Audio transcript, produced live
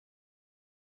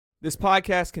This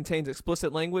podcast contains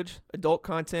explicit language, adult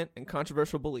content, and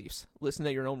controversial beliefs. Listen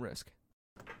at your own risk.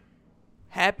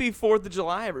 Happy 4th of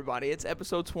July, everybody. It's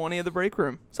episode 20 of The Break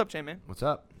Room. What's up, Jay, man? What's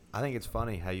up? I think it's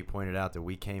funny how you pointed out that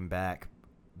we came back.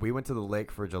 We went to the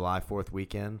lake for July 4th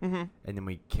weekend, and then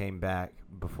we came back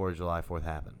before July 4th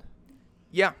happened.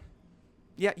 Yeah.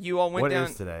 Yeah, you all went down.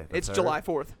 What is today? It's July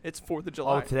 4th. It's 4th of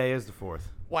July. Oh, today is the 4th.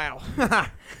 Wow.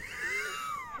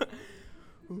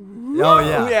 Oh,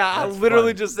 yeah. Yeah, I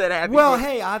literally just said happy. Well, 4th.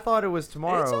 hey, I thought it was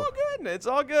tomorrow. It's all good. It's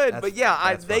all good. But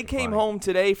yeah, they fucking came funny. home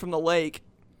today from the lake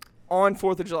on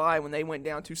 4th of July when they went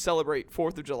down to celebrate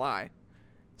 4th of July. Yep.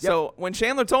 So when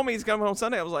Chandler told me he's coming home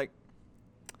Sunday, I was like,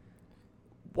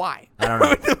 why? I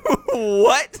don't know.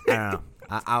 What? I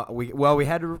don't know. We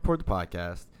had to record the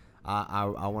podcast. I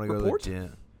want to go Report? to the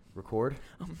gym. Record?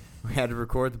 We had to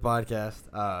record the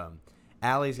podcast.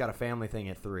 Allie's got a family thing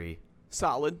at 3.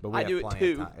 Solid. But we I have do it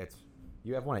plenty of 2. time.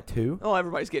 You have one at 2? Oh,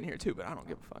 everybody's getting here too, but I don't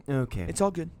give a fuck. Okay. It's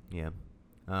all good. Yeah.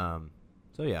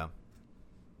 So, yeah.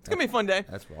 It's going to be a fun day.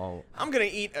 That's all. I'm going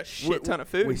to eat a shit ton of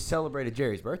food. We celebrated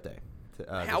Jerry's birthday.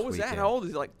 How was that? How old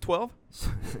is he? Like 12?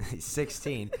 He's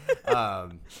 16.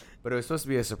 But it was supposed to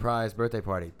be a surprise birthday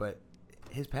party. But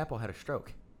his papa had a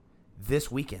stroke this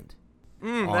weekend.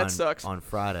 That sucks. On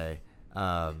Friday,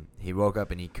 he woke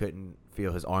up and he couldn't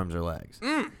feel his arms or legs.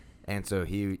 And so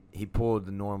he pulled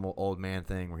the normal old man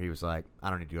thing where he was like,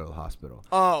 I don't need to go to the hospital.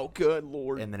 Oh, good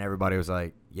Lord. And then everybody was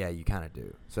like, yeah, you kind of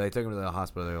do. So they took him to the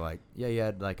hospital. They were like, yeah, you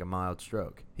had like a mild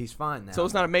stroke. He's fine now. So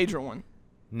it's not a major one.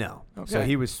 No. Okay. So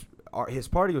his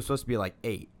party was supposed to be like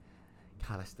 8.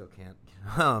 God, I still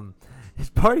can't. His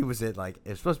party was it was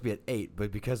supposed to be at 8,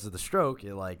 but because of the stroke,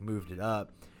 it like moved it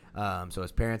up. So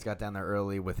his parents got down there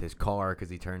early with his car because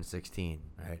he turned 16,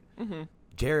 right? Mm-hmm.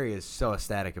 Jerry is so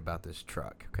ecstatic about this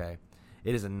truck, okay?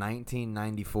 It is a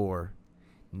 1994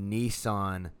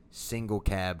 Nissan single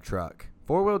cab truck.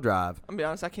 4-wheel drive. I'm going to be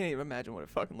honest, I can't even imagine what it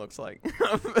fucking looks like.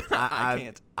 I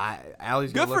can't.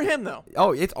 Allie's Good for him, though.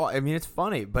 Oh, it's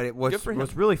funny, but what's for him.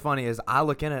 really funny is I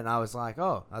look in it and I was like,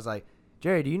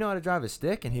 Jerry, do you know how to drive a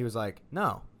stick? And he was like,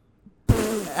 no.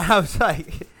 I was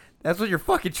like, that's what your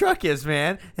fucking truck is,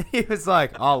 man. And he was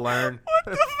like, I'll learn. What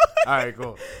the fuck? All right,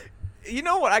 cool. You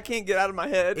know what I can't get out of my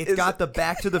head? It's got the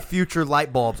Back to the Future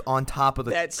light bulbs on top of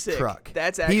the That's sick. truck.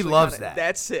 That's actually he loves kinda, that.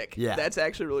 That's sick. Yeah. That's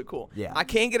actually really cool. Yeah. I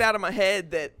can't get out of my head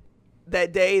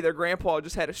that day their grandpa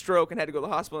just had a stroke and had to go to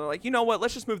the hospital. And they're like, you know what?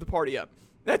 Let's just move the party up.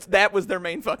 That was their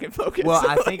main fucking focus. Well,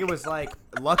 I think it was like,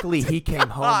 luckily he came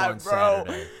home on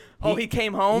Saturday. He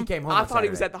came home? He came home I on thought he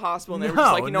was Saturday. at the hospital and they were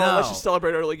just like, you know what? Let's No. just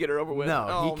celebrate early, get it over with. No,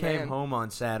 Oh, he came man. home on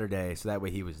Saturday, so that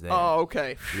way he was there. Oh,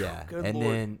 okay. Yeah, Good and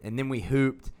Lord. then we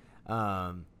hooped.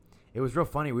 It was real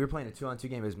funny. We were playing a 2-on-2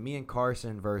 game. It was me and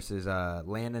Carson versus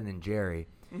Landon and Jerry,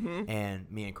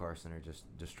 and me and Carson are just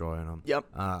destroying them. Yep.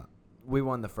 We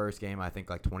won the first game, I think,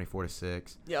 like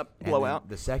 24-6. Yep. And Blowout. then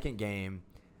the second game,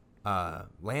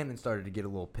 Landon started to get a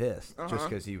little pissed just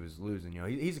because he was losing. You know,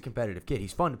 he's a competitive kid.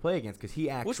 He's fun to play against because he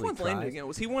actually. Which one's tries. Landon again?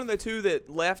 Was he one of the two that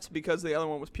left because the other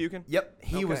one was puking? Yep,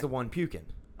 he was Okay. the one puking.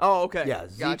 Oh, okay. Yeah,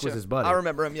 Zeke Gotcha. was his buddy. I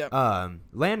remember him, yep.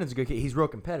 Landon's a good kid. He's real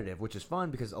competitive, which is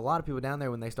fun because a lot of people down there,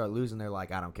 when they start losing, they're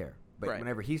like, I don't care. But Right.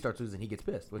 whenever he starts losing, he gets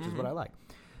pissed, which is what I like.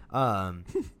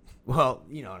 Well,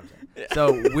 you know what I'm saying. Yeah.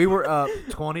 So we were up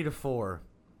 20-4,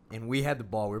 and we had the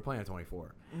ball. We were playing at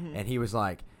 24. And he was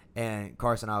like, and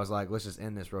Carson and I was like, let's just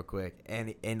end this real quick.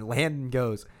 And Landon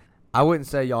goes, I wouldn't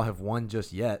say y'all have won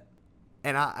just yet.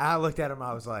 And I looked at him,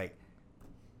 I was like,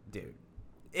 dude.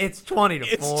 It's 20-4.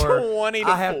 It's 20-4.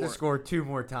 I have to score 2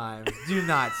 more times. Do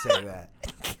not say that.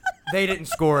 They didn't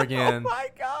score again. Oh my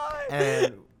god!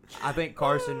 And I think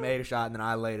Carson made a shot, and then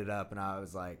I laid it up, and I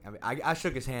was like, I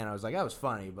shook his hand. I was like, that was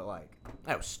funny, but like,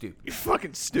 that was stupid. You're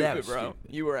fucking That stupid, was bro.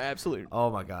 stupid. You were absolute. Oh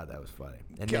my god, that was funny.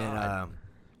 And God. then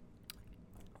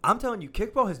I'm telling you,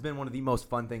 kickball has been one of the most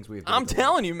fun things we've done. I'm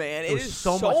telling you, man, It was is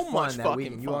so much fun that fucking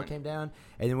week. And you fun. all came down,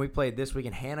 and then we played this week,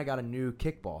 and Hannah got a new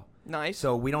kickball. Nice.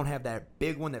 So we don't have that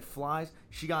big one that flies.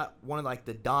 She got one of like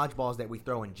the dodgeballs that we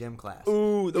throw in gym class.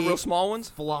 Ooh, the real It small ones.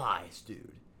 Flies,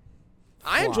 dude.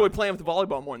 I enjoyed playing with the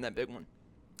volleyball more than that big one.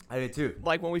 I did too.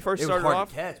 Like when we first It was started hard to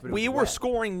off, catch, but it we was were wet.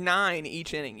 scoring 9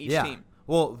 each inning, each Yeah. team.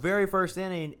 Well, very first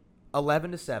inning,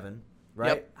 11-7, right?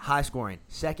 Yep. High scoring.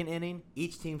 Second inning,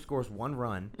 each team scores 1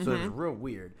 run, so it was real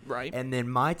weird. Right. And then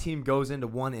my team goes into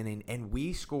 1 inning, and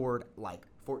we scored like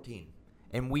 14,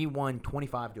 and we won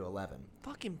 25-11.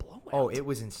 Fucking blowout. Oh, it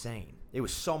was insane. It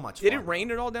was so much Did fun. it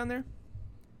rain at all down there?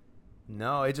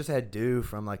 No, it just had dew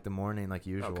from like the morning, like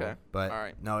usual. Okay. But All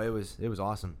right. no, it was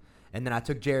awesome. And then I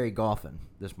took Jerry golfing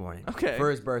this morning. Okay. For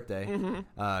his birthday.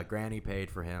 Granny paid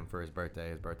for him for his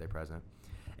birthday present.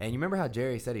 And you remember how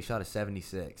Jerry said he shot a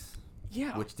 76?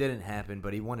 Yeah. Which didn't happen,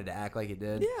 but he wanted to act like it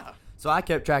did. Yeah. So I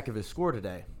kept track of his score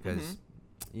today because,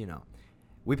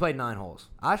 we played 9 holes.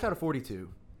 I shot a 42.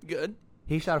 Good.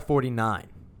 He shot a 49.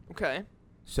 Okay.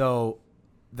 So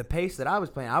the pace that I was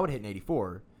playing, I would hit an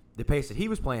 84. The pace that he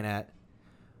was playing at,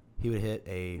 he would hit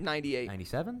a 98.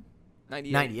 97?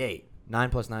 98. 98. 9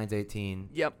 plus 9 is 18.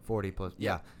 Yep. 40 plus,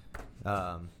 Yep.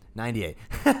 98.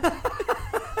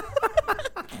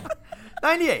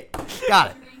 98.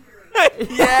 Got it.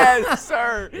 Yes,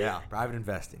 sir. Yeah, private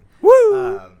investing.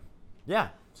 Woo! Yeah,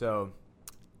 so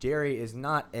Jerry is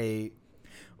not a...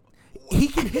 He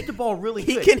can hit the ball really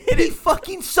good. He can hit He it.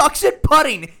 fucking sucks at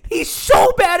putting. He's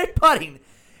so bad at putting.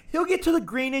 He'll get to the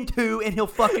green in 2, and he'll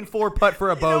fucking 4-putt for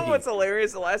a You bogey. know what's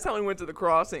hilarious? The last time we went to the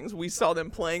Crossings, we saw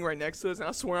them playing right next to us, and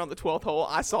I swear on the 12th hole,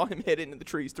 I saw him hit into the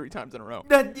trees 3 times in a row.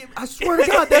 I swear to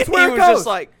God, that's where he it was goes. just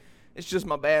like, it's just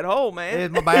my bad hole, man.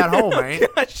 It's my bad hole, man.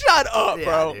 Shut up, Yeah,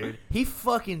 bro. dude. He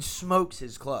fucking smokes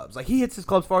his clubs. Like, he hits his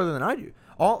clubs farther than I do.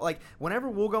 Whenever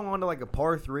we'll go on to, like, a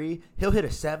par 3, he'll hit a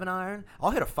 7-iron.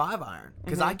 I'll hit a 5-iron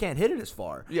because I can't hit it as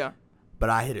far. Yeah. But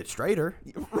I hit it straighter.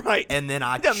 Right. And then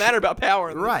It doesn't matter about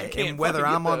power. Right. You can't And whether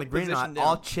fucking I'm get on the green or not, position down.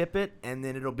 I'll chip it, and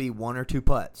then it'll be 1 or 2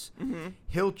 putts. Mm-hmm.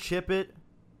 He'll chip it,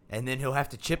 and then he'll have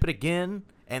to chip it again,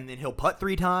 and then he'll putt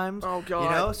 3 times. Oh, God. You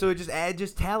know? So it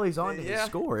just tallies on to his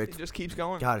score. It just keeps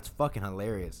going. God, it's fucking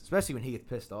hilarious, especially when he gets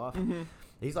pissed off. Mm-hmm.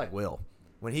 He's like Will.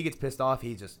 When he gets pissed off,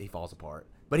 he falls apart.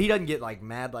 But he doesn't get like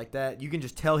mad like that. You can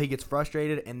just tell he gets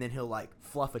frustrated, and then he'll like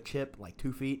fluff a chip like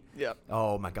 2 feet. Yep.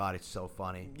 Oh my God, it's so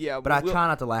funny. Yeah, but I Will- try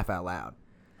not to laugh out loud.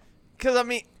 Because, I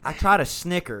mean, I try to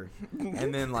snicker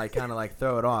and then like kind of like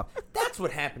throw it off. That's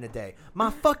what happened today. My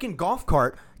fucking golf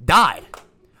cart died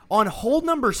on hole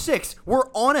number 6. We're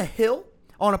on a hill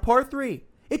on a par 3.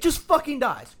 It just fucking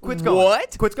dies. Quits going.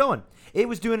 What? Quits going. It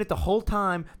was doing it the whole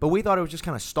time, but we thought it was just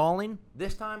kind of stalling.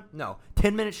 This time, no.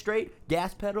 10 minutes straight,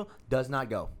 gas pedal, does not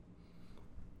go.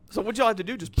 so what y'all have to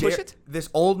do? Just push it? This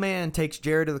old man takes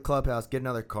Jerry to the clubhouse, get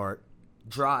another cart,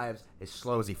 drives as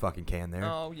slow as he fucking can there.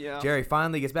 Oh, yeah. Jerry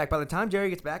finally gets back. By the time Jerry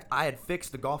gets back, I had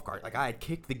fixed the golf cart. Like, I had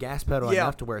kicked the gas pedal Yeah.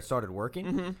 enough to where it started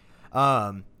working.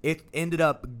 It ended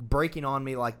up breaking on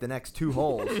me like the next 2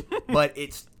 holes, but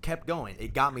it kept going.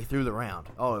 It got me through the round.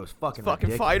 Oh, it was fucking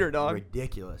ridiculous. fighter, dog.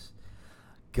 Ridiculous.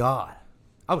 God,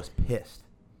 I was pissed.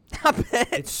 I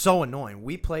bet. It's so annoying.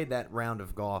 We played that round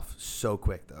of golf so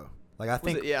quick, though. Like, I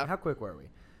think, it? Yeah. how quick were we?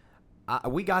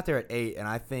 We got there at 8, and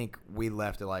I think we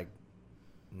left at like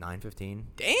 9:15.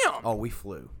 Damn. Oh, we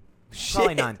flew. Shit.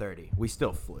 Probably 9:30. We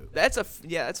still flew. That's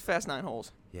that's fast 9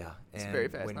 holes. Yeah. It's And very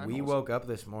fast, when 9 we holes. woke up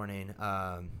this morning,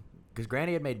 because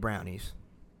Granny had made brownies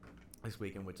this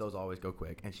weekend, which those always go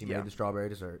quick, and she Yeah. made the strawberry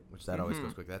dessert, which that always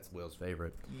goes quick. That's Will's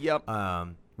favorite. Yep.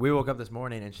 We woke up this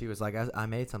morning, and she was like, I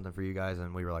made something for you guys,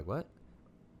 and we were like, what?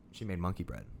 She made monkey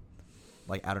bread.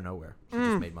 Like, out of nowhere. She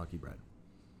just made monkey bread.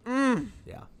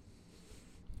 Yeah.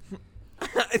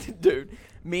 Dude,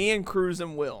 me and Cruz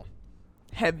and Will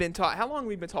have been talking. How long have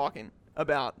we been talking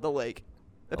about the lake?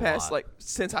 The A past, lot.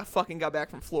 since I fucking got back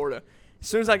from Florida. As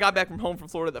soon as I got back from home from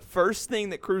Florida, the first thing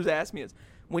that Cruz asked me is,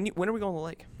 when are we going to the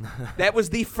lake? That was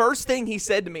the first thing he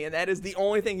said to me, and that is the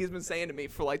only thing he's been saying to me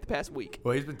for like the past week.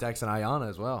 Well, he's been texting Ayana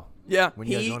as well. Yeah, When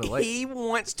you guys going to the lake. he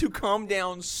wants to come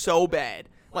down so bad.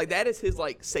 Like, that is his,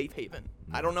 like, safe haven.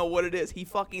 I don't know what it is. He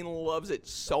fucking loves it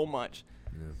so much.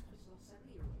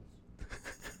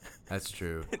 That's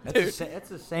true. Dude. That's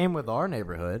the same with our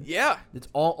neighborhood. Yeah, It's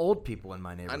all old people in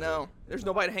my I neighborhood. know. There's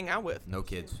nobody to hang out with. No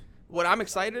kids. What I'm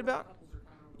excited about,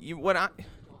 You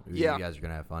yeah, guys are going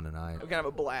to have fun tonight. we're gonna have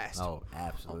a blast. Oh,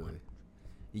 absolutely.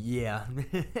 Yeah.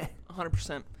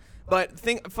 100%. But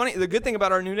the good thing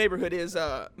about our new neighborhood is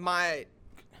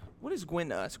what is Gwen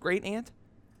to us? Great aunt?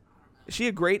 Is she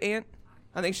a great aunt?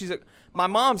 I think she's my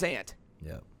mom's aunt.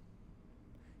 Yep.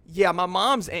 Yeah, my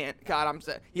mom's aunt. God,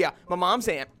 my mom's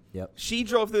aunt. Yep. She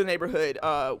drove through the neighborhood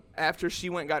after she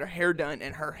went and got her hair done,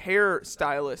 and her hair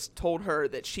stylist told her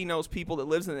that she knows people that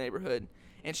lives in the neighborhood,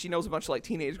 and she knows a bunch of like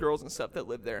teenage girls and stuff that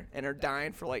live there, and are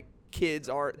dying for like kids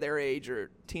are their age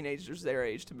or teenagers their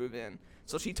age to move in.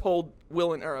 So she told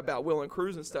about Will and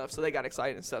Cruz and stuff, so they got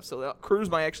excited and stuff. So Cruz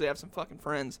might actually have some fucking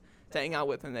friends to hang out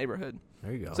with in the neighborhood.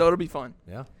 There you go. So it'll be fun.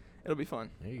 Yeah. It'll be fun.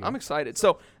 There you go. I'm excited.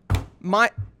 So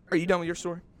are you done with your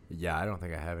story? Yeah, I don't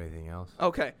think I have anything else.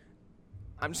 Okay.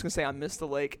 I'm just going to say I missed the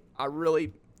lake. I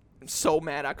really am so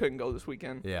mad I couldn't go this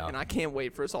weekend. Yeah. And I can't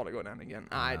wait for us all to go down again.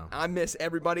 I know. I miss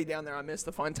everybody down there. I miss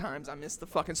the fun times. I miss the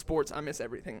fucking sports. I miss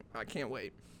everything. I can't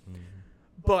wait.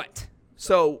 But,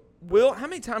 so, Will, how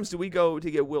many times do we go to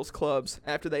get Will's clubs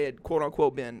after they had,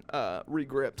 quote-unquote, been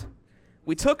re-gripped?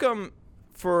 We took them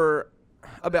for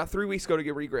about 3 weeks ago to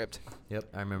get regripped. Yep,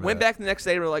 I remember. Went back the next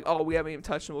day. We're like, oh, we haven't even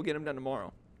touched them. We'll get them done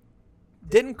tomorrow.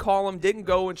 Didn't call them. Didn't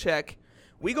go and check.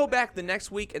 We go back the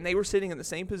next week, and they were sitting in the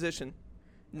same position,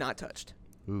 not touched.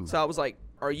 Ooh. So I was like,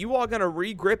 are you all going to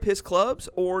re-grip his clubs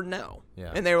or no?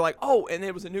 Yeah. And they were like, oh, and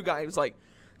it was a new guy. He was like,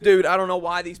 dude, I don't know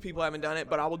why these people haven't done it,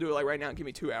 but I will do it like right now and give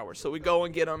me 2 hours. So we go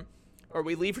and get them, or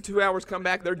we leave for 2 hours, come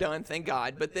back, they're done, thank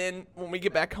God. But then when we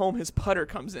get back home, his putter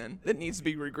comes in that needs to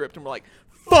be re-gripped, and we're like,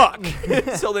 fuck.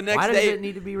 So the next Why does day. it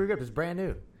need to be regripped? It's brand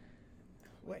new.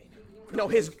 Wait.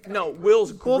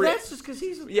 Will's grip. Well, that's just because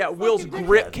he's Will's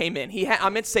grip came in. I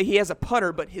meant to say he has a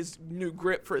putter, but his new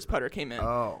grip for his putter came in.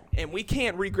 Oh. And we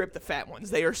can't re-grip the fat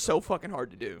ones. They are so fucking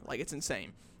hard to do. Like, it's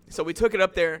insane. So we took it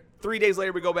up there. 3 days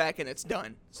later, we go back, and it's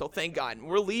done. So thank God. And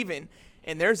we're leaving,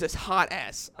 and there's this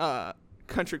hot-ass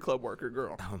country club worker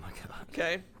girl. Oh, my God.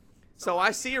 Okay? So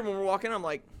I see her when we're walking. I'm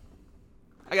like,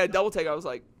 I got a double take. I was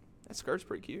like, that skirt's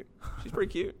pretty cute. She's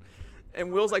pretty cute.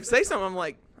 And Will's like, say something. I'm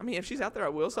like, I mean, if she's out there, I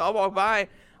will. So I walk by.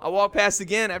 I walk past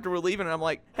again after we're leaving, and I'm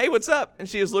like, hey, what's up? And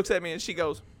she just looks at me, and she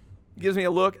goes, gives me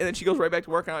a look, and then she goes right back to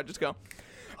work, and I just go,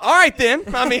 all right, then.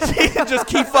 I mean, she just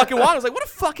keep fucking walking. I was like, what a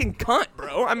fucking cunt,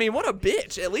 bro. I mean, what a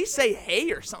bitch. At least say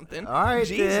hey or something. All right,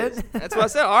 Jesus. then. That's what I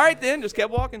said. All right, then. Just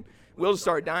kept walking. Will just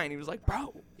started dying. He was like,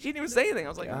 bro, she didn't even say anything. I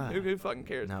was like, God. who fucking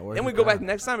cares? Not worth Then we it, go back huh? the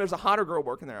next time. There's a hotter girl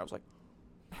working there. I was like,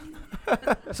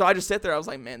 so I just sit there. I was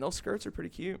like, man, those skirts are pretty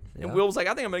cute. And Yeah. Will was like,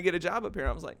 I think I'm going to get a job up here.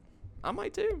 I was like, I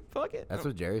might too. Fuck it. That's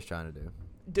what Jerry's trying to do.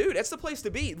 Dude, that's the place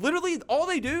to be. Literally, all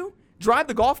they do, drive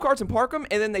the golf carts and park them,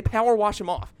 and then they power wash them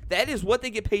off. That is what they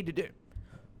get paid to do.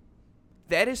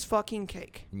 That is fucking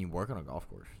cake. And you work on a golf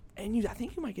course. And I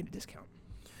think you might get a discount.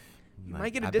 You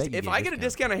might get a I bet discount. you If get I get a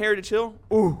discount at Heritage Hill,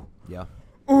 ooh. Yeah.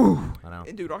 Ooh. I know.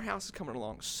 And dude, our house is coming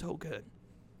along so good.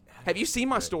 Have you seen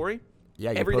my story?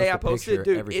 Yeah, you Every post day a I post picture it,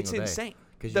 dude, every it's single day. insane.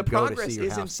 'Cause The you go to progress see your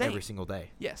is house insane. every single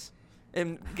day. Yes.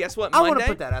 And guess what? I want Monday. to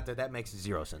put that out there. That makes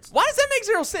 0 sense. Why does that make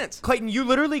 0 sense? Clayton, you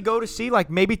literally go to see like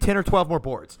maybe 10 or 12 more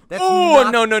boards. That's Oh,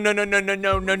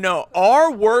 not, no.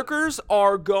 Our workers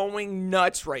are going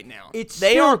nuts right now. It's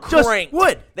they still are just cranked.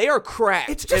 wood. They are cracked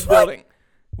It's just at wood. building.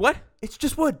 What? It's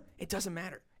just wood. It doesn't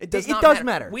matter. It does It not does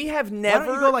matter. We have Why never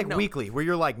don't you go like no. weekly, where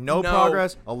you're like no No.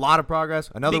 progress, a lot of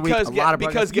progress, another week, a lot of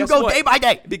progress. You guess go what? day by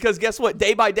day. Because guess what?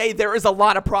 Day by day, there is a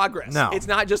lot of progress. No. It's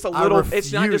not just a I little.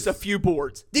 It's not just a refuse. few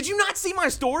boards. Did you not see my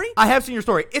story? I have seen your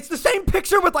story. It's the same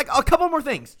picture with like a couple more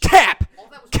things. Cap.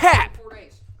 Cap.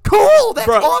 Cool. That's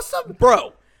Bro. awesome.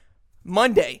 Bro.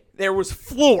 Monday, there was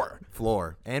floor.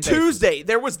 Floor and basement. Tuesday,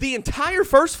 there was the entire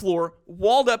first floor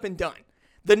walled up and done.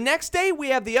 The next day, we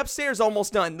have the upstairs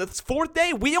almost done. The fourth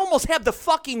day, we almost have the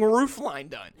fucking roof line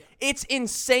done. It's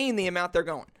insane the amount they're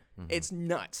going. It's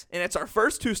nuts. And it's our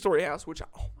first 2-story house, which I'm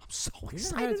so You never had a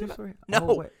excited about. two-story? No.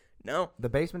 Oh, wait. No. The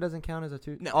basement doesn't count as a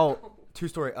two. No. Oh,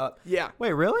 2-story up. Yeah.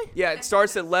 Wait, really? Yeah, it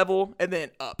starts at level and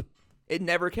then up. It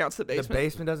never counts the basement. The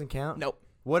basement doesn't count. Nope.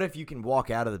 What if you can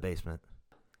walk out of the basement?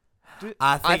 Dude,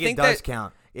 I think it does that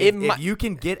count. it If might- you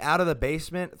can get out of the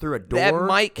basement through a door, that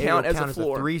might it will count as a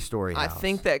floor. 3-story house. I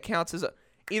think that counts as a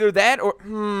either that or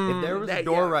if there was a that,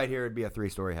 door yeah. right here, it'd be a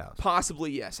 3-story house.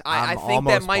 Possibly yes. I'm I think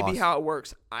that almost might be positive. how it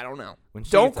works. I don't know. When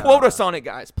she Don't gets quote out- us on it,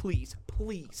 guys. Please.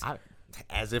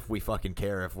 As if we fucking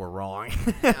care if we're wrong.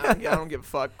 I don't give a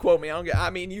fuck. Quote me. I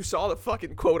mean, you saw the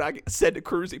fucking quote I said to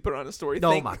Cruz. He put on his story.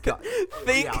 Oh Think- my god.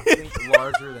 Think, Yeah, think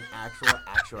larger than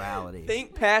actuality.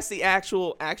 think past the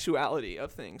actual actuality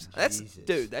of things. Jesus.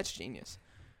 Dude. That's genius.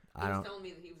 I don't. telling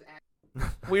me that he was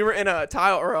We were in a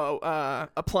tile or a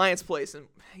appliance place, and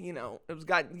it was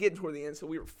getting toward the end, so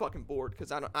we were fucking bored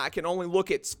because I can only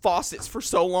look at faucets for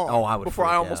so long. Oh, I would before I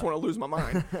freak almost out. want to lose my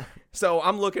mind. So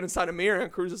I'm looking inside a mirror, and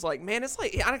Cruz is like, "Man, it's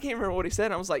like I can't remember what he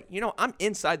said." I was like, I'm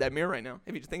inside that mirror right now.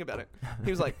 If you just think about it,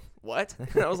 he was like, "What?"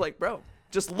 And I was like, "Bro,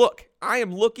 just look. I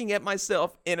am looking at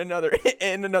myself in another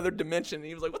dimension." And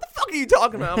he was like, "What the fuck are you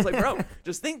talking about?" I was like, "Bro,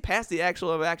 just think past the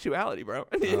actuality, bro.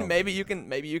 Oh. Maybe you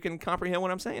can comprehend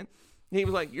what I'm saying." He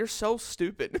was like, "You're so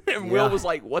stupid." And Yeah. Will was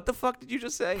like, "What the fuck did you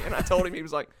just say?" And I told him. He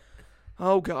was like,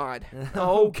 "Oh God,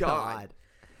 oh God."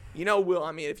 Will,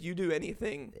 I mean, if you do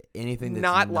anything Anything that's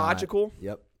not logical,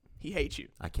 Yep. he hates you.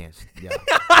 I can't. Yeah.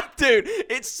 Dude,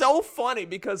 it's so funny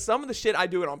because some of the shit I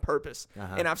do it on purpose.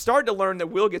 Uh-huh. And I've started to learn that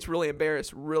Will gets really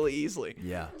embarrassed really easily.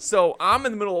 Yeah. So I'm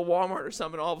in the middle of Walmart or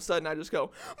something, all of a sudden I just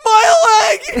go,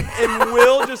 "My leg!" And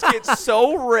Will just gets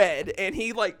so red and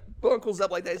he like buckles up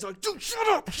like that. He's like, "Dude, shut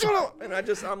up. And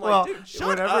I'm like, "Dude,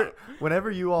 shut up." Whenever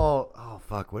you all,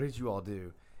 what did you all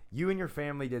do? You and your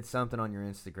family did something on your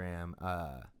Instagram.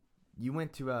 You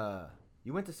went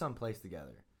to some place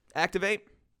together. Activate?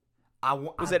 Was I'm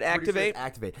it pretty sure Activate? it's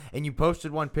Activate. And you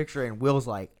posted one picture, and Will's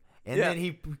like, And Yeah. then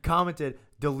he commented,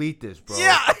 delete this, bro.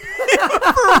 Yeah.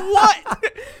 For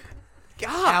what?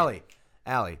 God.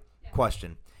 Allie,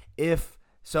 question. If,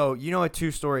 so you know a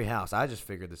 2-story house, I just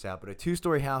figured this out, but a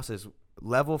 2-story house is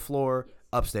level floor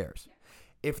upstairs.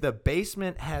 If the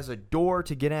basement has a door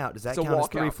to get out, does that It's a count as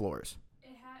 3 walkout. floors?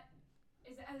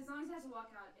 As long as it has a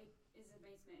walkout, it is a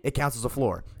basement. It counts as a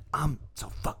floor. I'm so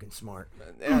fucking smart.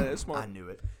 Yeah, that's smart. I knew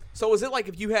it. So is it like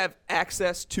if you have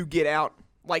access to get out,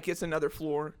 like it's another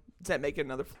floor? Does that make it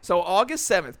another? So August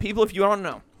 7th, people, if you don't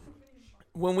know,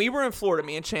 when we were in Florida,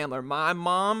 me and Chandler, my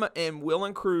mom and Will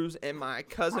and Cruz and my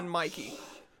cousin Mikey.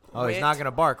 Oh, he's went- not going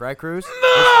to bark, right, Cruz?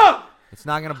 It's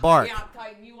not going to bark.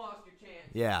 Titan, you lost your chance.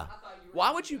 Yeah.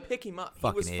 Why would you pick him up?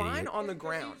 Fucking he was idiot. fine on the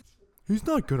ground. He's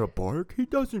not going to bark. He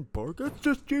doesn't bark. That's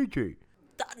just Gigi.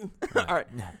 All right.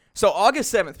 So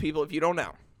August 7th, people, if you don't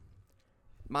know.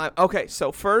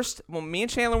 So first, when me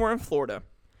and Chandler were in Florida,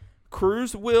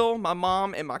 Cruz, Will, my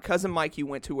mom, and my cousin Mikey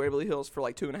went to Waverly Hills for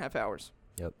like 2.5 hours.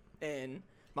 Yep. And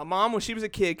my mom, when she was a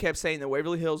kid, kept saying that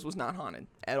Waverly Hills was not haunted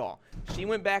at all. She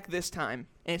went back this time,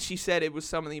 and she said it was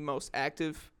some of the most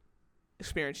active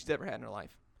experience she's ever had in her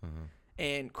life. Mm-hmm.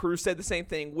 And Cruz said the same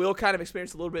thing. Will kind of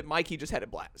experienced a little bit. Mikey just had a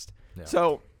blast. Yeah.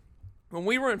 So when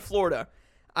we were in Florida,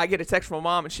 I get a text from my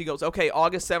mom, and she goes, okay,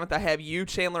 August 7th, I have you,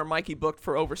 Chandler, and Mikey booked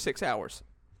for over 6 hours.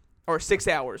 Or 6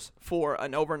 hours for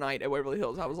an overnight at Waverly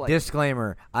Hills. I was like,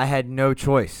 Disclaimer, I had no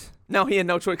choice. no, he had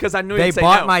no choice because I knew They he'd say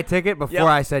bought no. my ticket before Yep.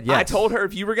 I said yes. I told her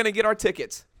if you were going to get our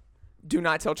tickets, do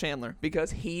not tell Chandler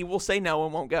because he will say no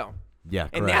and won't go. Yeah,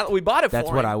 correct. And now that we bought it That's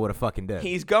for what him, I would have fucking did.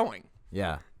 he's going.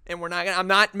 Yeah. And we're not. I'm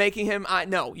not making him.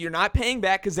 No, you're not paying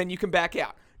back because then you can back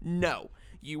out. No,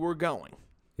 you were going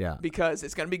Yeah. because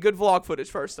it's going to be good vlog footage.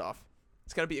 First off,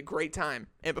 it's going to be a great time.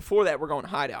 And before that, we're going to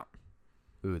Hideout.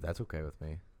 Ooh, that's okay with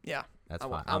me. Yeah, That's I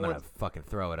fine. want- I'm going to fucking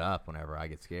throw it up whenever I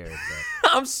get scared.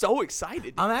 But I'm so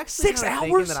excited. I'm actually 6 kinda hours.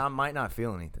 thinking that I might not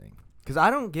feel anything. Because I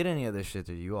don't get any of this shit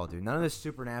that you all do. None of this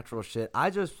supernatural shit.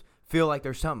 I just feel like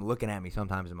there's something looking at me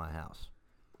sometimes in my house.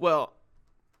 Well,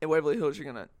 at Waverly Hills,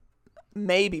 you're gonna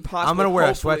possibly. I'm going to wear a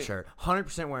hopefully- sweatshirt.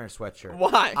 100% wearing a sweatshirt.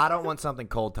 Why? I don't want something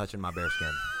cold touching my bare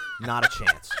skin. Not a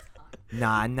chance.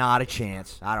 Nah, not a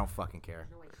chance. I don't fucking care.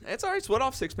 It's all right. Sweat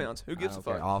off 6 pounds. Who gives a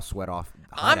fuck? I'll sweat off.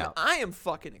 I am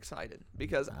fucking excited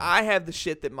because I have the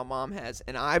shit that my mom has,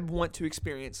 and I want to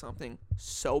experience something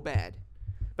so bad.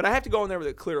 But I have to go in there with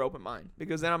a clear, open mind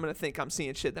because then I'm gonna think I'm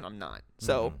seeing shit that I'm not.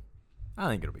 So I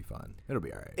think it'll be fun. It'll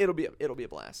be all right. it'll be a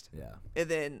blast. Yeah. And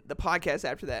then the podcast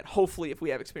after that, hopefully, if we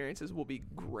have experiences, will be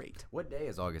great. What day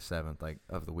is August 7th, like,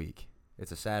 of the week?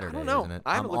 It's a Saturday, don't know. isn't it?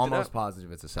 I haven't I'm looked it almost up.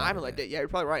 positive it's a Saturday. I haven't looked at. Yeah, you're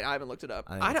probably right. I haven't looked it up.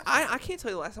 I think it's- I can't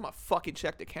tell you the last time I fucking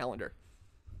checked the calendar.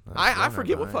 That's I wonderful,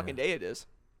 forget what yeah. fucking day it is.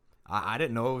 I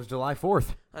didn't know it was July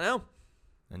 4th I know.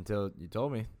 until you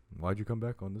told me. Why'd you come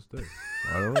back on this day?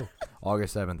 I don't know.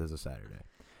 August 7th is a Saturday.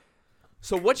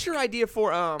 So what's your idea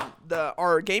for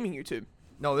our gaming YouTube?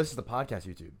 No, this is the podcast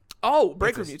YouTube. Oh,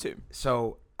 Break Room It's a- YouTube.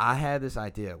 So I had this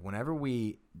idea. Whenever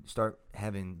we start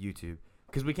having YouTube,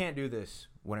 because we can't do this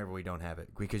whenever we don't have it,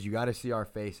 because you got to see our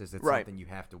faces. It's Right. something you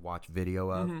have to watch video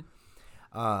of.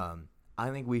 I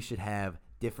think we should have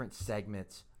different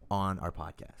segments on our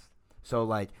podcast. So,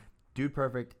 like, Dude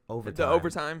Perfect Overtime. The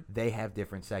overtime. They have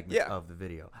different segments Yeah. of the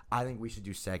video. I think we should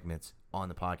do segments on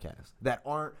the podcast that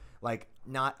aren't, like,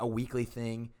 not a weekly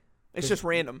thing. It's just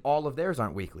random. All of theirs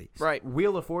aren't weekly. Right.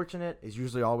 Wheel of Fortunate is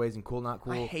usually always, and Cool Not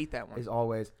Cool I hate that one. is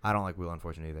always. I don't like Wheel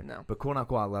Unfortunate either. No. But Cool Not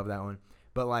Cool, I love that one.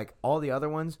 But, like, all the other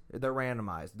ones, they're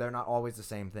randomized. They're not always the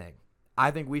same thing.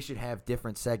 I think we should have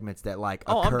different segments that, like,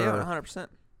 Oh, I'm occur, down 100%.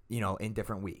 in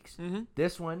different weeks. Mhm.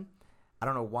 This one, I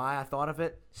don't know why I thought of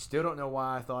it. Still don't know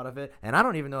why I thought of it. And I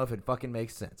don't even know if it fucking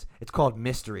makes sense. It's called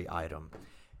Mystery Item.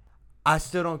 I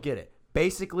still don't get it.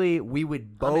 Basically, we would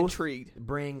I'm both intrigued.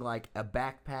 bring, like, a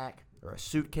backpack or a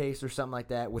suitcase or something like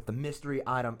that with the mystery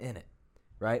item in it,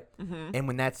 right? Mm-hmm. And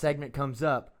when that segment comes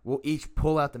up, we'll each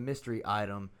pull out the mystery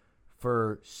item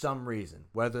for some reason,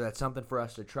 whether that's something for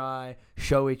us to try,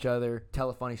 show each other, tell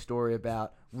a funny story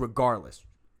about, regardless.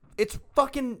 It's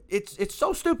fucking, it's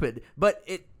so stupid, but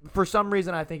for some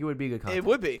reason I think it would be good content. It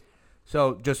would be.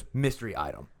 So just mystery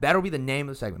item. That'll be the name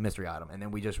of the segment, mystery item, and then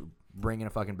we just bring in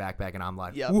a fucking backpack and I'm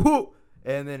like, Yep. woohoo,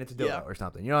 and then it's a dildo Yeah. or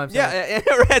something. You know what I'm saying?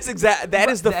 Yeah, that's exact. That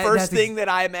is the That- first that's thing that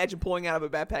I imagine pulling out of a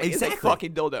backpack is a Exactly.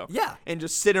 fucking dildo. Yeah. And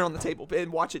just sit it on the table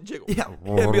and watch it jiggle. Yeah.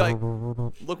 And be like,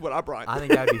 look what I brought. I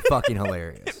think that'd be fucking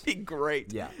hilarious. It'd be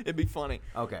great. Yeah. It'd be funny.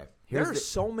 Okay. There Here's are the,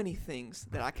 so many things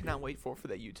that I cannot wait for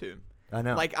that YouTube. I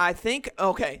know. Like, I think,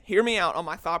 okay, hear me out on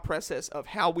my thought process of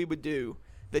how we would do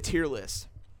the tier list.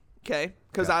 Okay,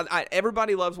 because Okay. I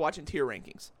everybody loves watching tier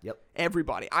rankings. Yep.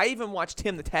 Everybody. I even watched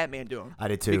Tim the Tap Man do them. I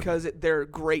did too. Because they're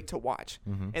great to watch.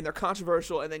 Mhm. And they're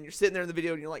controversial, and then you're sitting there in the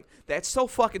video and you're like, that's so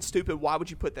fucking stupid. Why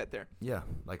would you put that there? Yeah,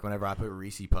 like whenever I put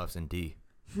Reese Puffs in D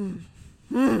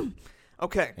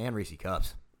Okay. and Reese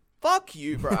Cups. Fuck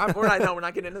you, bro. We're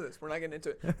not getting into this. We're not getting into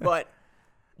it. But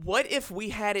what if we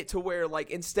had it to where, like,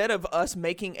 instead of us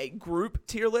making a group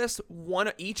tier list,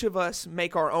 each of us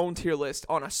make our own tier list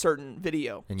on a certain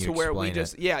video, And you to where we explain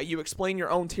just it. you explain your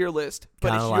own tier list, but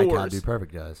Kind it's of like how yours. Dude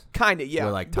Perfect does. Kind of, yeah.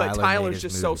 Where, like, but Tyler made Tyler's his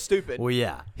just so movie. stupid. Well,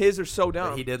 yeah. His are so But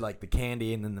dumb. he did like the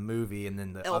candy and then the movie and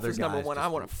then the Elf other is guys. number one. I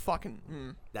just- want to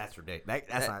fucking. That's ridiculous.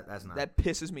 That's not. That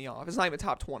pisses me off. It's not even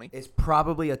top 20. It's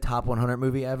probably a top 100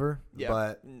 movie ever. Yeah,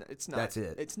 But it's not. that's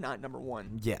it. It's not number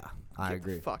one. yeah, I Get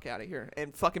agree. The fuck out of here.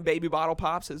 And fucking Baby Bottle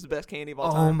Pops is the best candy of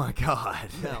all Oh time. my god.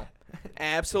 No,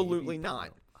 absolutely Baby not.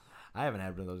 I haven't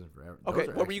had one of those in forever. Okay,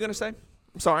 what were you gonna say?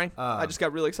 I'm sorry, I just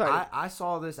got really excited. I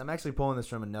saw this. I'm actually pulling this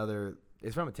from another.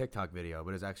 It's from a TikTok video,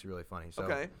 but it's actually really funny. So,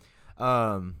 Okay.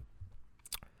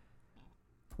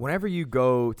 Whenever you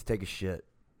go to take a shit,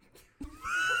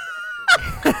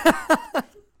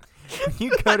 you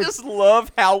go I to, just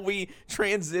love how we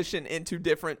transition into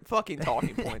different fucking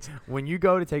talking points. when you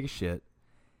go to take a shit,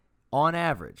 on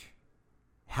average,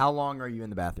 how long are you in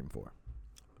the bathroom for?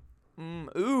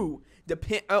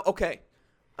 Depend. Oh, okay.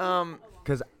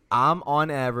 Because I'm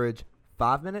on average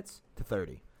 5 minutes to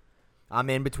 30. I'm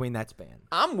in between that span.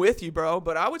 I'm with you, bro,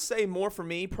 but I would say more for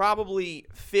me, probably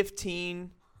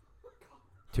 15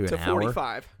 To an to hour.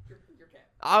 45.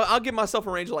 I'll give myself a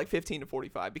range of like 15 to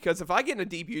 45 because if I get in a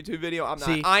deep YouTube video,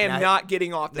 I am now- not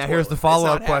getting off the Now toilet. here's the It's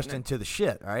follow-up not question happening. to the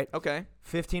shit. All right. Okay.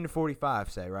 15 to 45,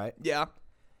 say right. Yeah.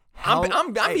 How-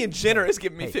 I'm hey, being generous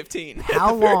giving me hey, 15 at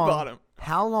How the very long? bottom.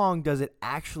 How long does it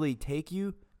actually take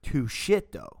you to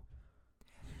shit though?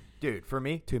 Dude, for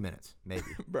me, 2 minutes maybe.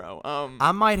 Bro,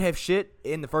 I might have shit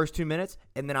in the first 2 minutes,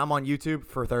 and then I'm on YouTube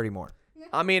for 30 more.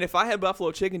 I mean, if I had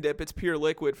buffalo chicken dip, it's pure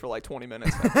liquid for like 20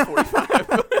 minutes, not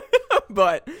 45.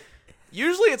 But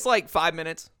usually it's like 5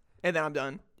 minutes, and then I'm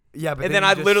done. Yeah, but And then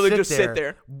I literally just sit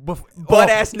there, Butt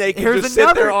butt-ass naked, just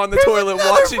sit there on the toilet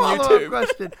watching YouTube.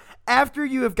 Question. After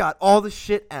you have got all the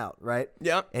shit out, right?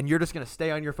 Yep. And you're just going to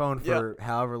stay on your phone for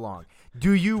however long.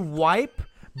 Do you wipe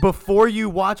before you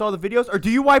watch all the videos, or do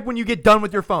you wipe when you get done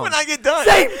with your phone? When I get done.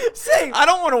 Same. I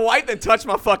don't want to wipe and touch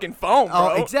my fucking phone,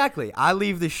 bro. Oh, exactly. I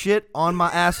leave the shit on my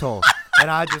asshole, and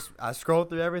I scroll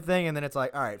through everything, and then it's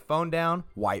like, all right, phone down,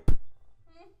 wipe.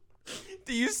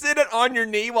 Do you sit it on your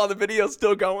knee while the video's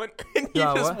still going, and you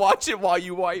Yeah, just what? watch it while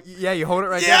you wipe? Yeah, you hold it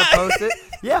right Yeah. there and post it.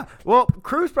 Yeah. Well,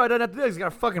 Cruz probably doesn't have to do that. He's got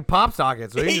a fucking pop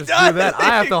socket, so he He can just does. do that. I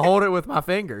have to hold it with my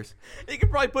fingers. You can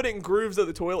probably put it in grooves of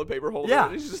the toilet paper holder.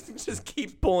 Yeah. It just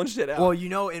keeps pulling shit out. Well, you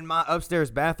know, in my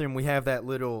upstairs bathroom, we have that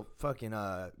little fucking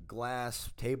glass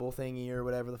table thingy or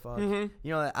whatever the fuck. You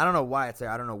know, I don't know why it's there.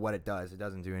 I don't know what it does. It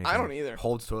doesn't do anything. I don't either.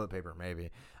 Holds toilet paper, maybe.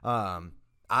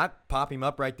 I pop him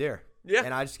up right there. Yeah.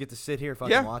 And I just get to sit here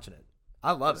fucking Yeah. watching it.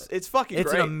 I love it. It's fucking It's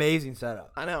great. an amazing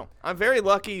setup. I know. I'm very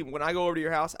lucky when I go over to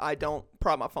your house, I don't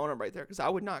prop my phone up right there because I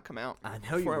would not come out I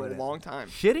know you for a wouldn't. long time.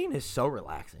 Shitting is so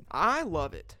relaxing. I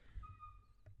love it.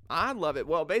 I love it.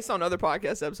 Well, based on other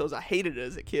podcast episodes, I hated it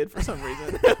as a kid for some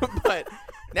reason. But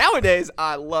nowadays,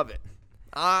 I love it.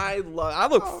 I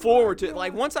look forward to it.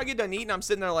 Like, once I get done eating, I'm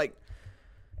sitting there like,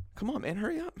 come on, man,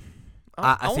 hurry up.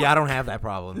 I see. I don't have that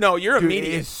problem. No, you're Dude,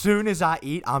 immediate. As soon as I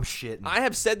eat, I'm shitting. I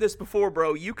have said this before,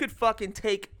 bro. You could fucking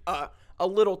take a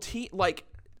little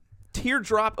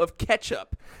teardrop of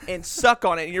ketchup and suck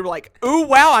on it, and you're like, ooh,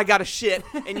 wow, I got a shit,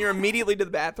 and you're immediately to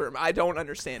the bathroom. I don't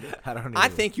understand it. I don't I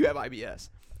either. think you have IBS.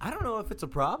 I don't know if it's a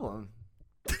problem.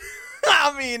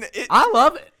 I mean, I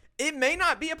love it. it may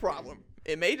not be a problem.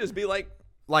 It may just be like,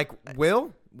 Like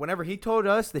Will, whenever he told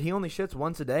us that he only shits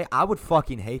once a day, I would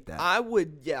fucking hate that. I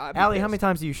would, yeah. I'd be Allie, how pissed. many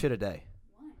times do you shit a day?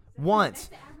 Once. Once. That's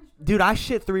the average person. Dude, I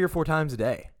shit 3 or 4 times a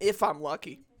day. If I'm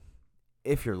lucky.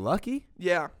 If you're lucky,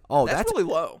 Yeah. Oh, that's that's-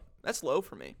 really low. That's low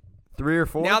for me. 3 or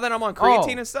 4. Now that I'm on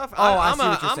creatine and stuff, I see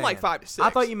what you're I'm like saying. 5 to 6. I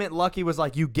thought you meant lucky was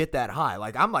like you get that high.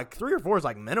 Like I'm like 3 or 4 is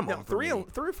like minimum. No, for me.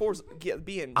 3 or 4 is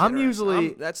being I'm generous. usually-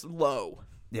 that's low.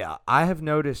 Yeah, I have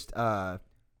noticed because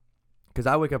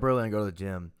I wake up early and go to the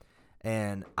gym,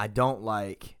 and I don't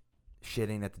like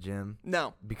shitting at the gym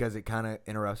No. because it kind of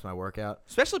interrupts my workout.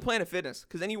 Especially Planet Fitness,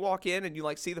 because then you walk in and you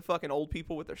like see the fucking old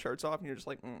people with their shirts off, and you're just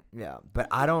like, Yeah, but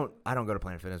I don't go to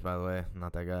Planet Fitness, by the way. I'm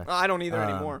not that guy. I don't either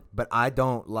anymore. But I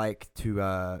don't like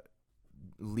to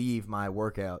leave my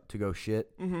workout to go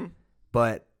shit. Mm-hmm.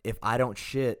 But if I don't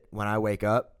shit when I wake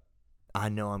up, I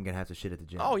know I'm gonna have to shit at the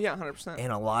gym. Oh yeah, 100%.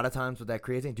 And a lot of times with that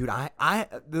creatine, dude,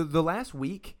 the last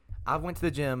week I went to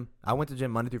the gym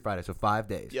Monday through Friday, so 5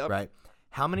 days, Yep. right?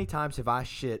 How many times have I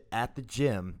shit at the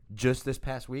gym just this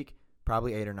past week?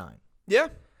 Probably 8 or 9. Yeah.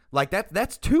 Like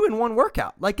that's 2 in one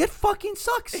workout. Like it fucking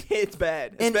sucks. It's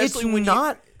bad. And Especially it's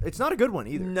when it's not a good one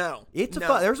either. No. It's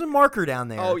no. there's a marker down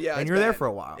there. Oh, yeah, And it's you're there bad. for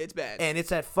a while. It's bad. And it's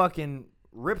that fucking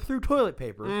rip through toilet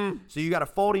paper. So you got to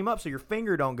fold him up so your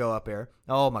finger don't go up there.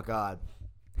 Oh my god.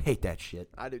 Hate that shit.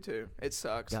 I do too. It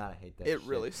sucks. God, I hate that It shit.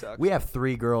 really sucks. We have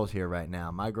 3 girls here right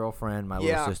now. My girlfriend, my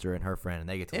Yeah. little sister, and her friend, and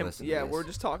they get to And- listen to yeah, this. we're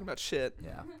just talking about shit.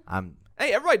 Yeah.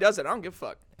 Hey, everybody does it. I don't give a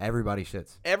fuck. Everybody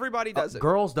shits. Everybody does it.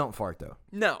 Girls don't fart though.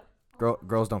 No.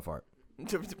 Girls don't fart.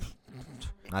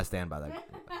 I stand by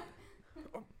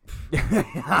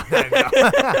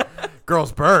that.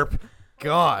 Girls burp.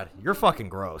 God, you're fucking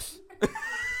gross.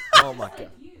 Oh my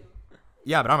god.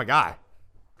 Yeah, but I'm a guy.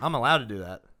 I'm allowed to do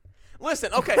that.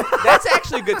 Listen, okay, that's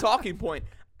actually a good talking point.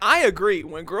 I agree.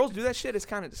 When girls do that shit, it's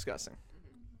kind of disgusting.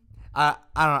 I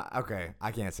don't. Okay,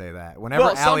 I can't say that. Whenever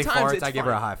Well, Allie sometimes farts, it's I give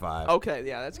her a fine. high five. Okay,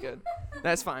 yeah, that's good.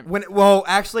 That's fine.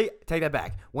 Actually, take that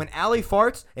back. When Allie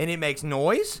farts and it makes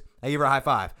noise, I give her a high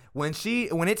five. When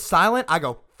it's silent, I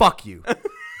go, fuck you.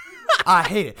 I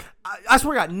hate it. I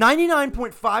swear to God,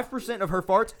 99.5% of her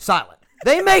farts, silent.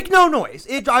 They make no noise.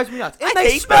 It drives me nuts. And I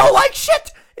they hate smell those. like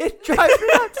shit. It drives me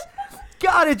nuts.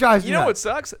 God, it drives me You know what nuts.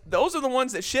 sucks? Those are the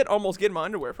ones that shit almost get my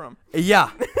underwear from. Yeah.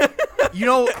 you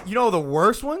know the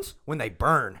worst ones? When they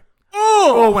burn.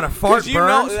 Oh, when a fart 'Cause you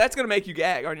know burns. that's gonna make you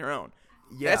gag on your own.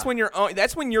 Yeah.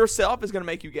 That's when yourself is gonna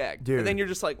make you gag. Dude. And then you're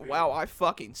just like, wow, I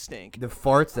fucking stink. The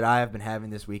farts that I have been having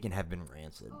this weekend have been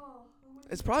rancid.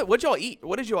 It's probably what y'all eat.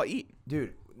 What did y'all eat?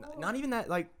 Dude, not even that,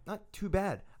 like, not too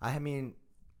bad. I mean,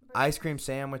 ice cream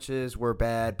sandwiches were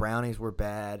bad, brownies were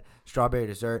bad, strawberry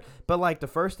dessert. But, like, the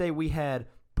first day we had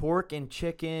pork and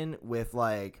chicken with,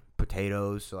 like,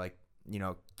 potatoes. So, like,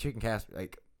 chicken casserole,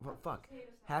 like,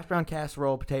 hash brown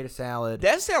casserole, potato salad.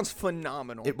 That sounds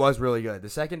phenomenal. It was really good. The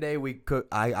second day we cooked,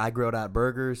 I grilled out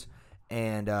burgers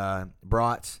and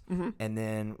brats. And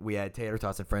then we had tater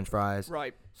tots and french fries.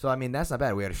 Right. So, I mean, that's not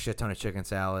bad. We had a shit ton of chicken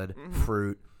salad,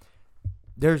 fruit.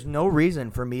 There's no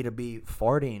reason for me to be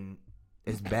farting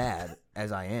as bad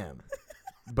as I am.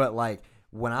 But, like,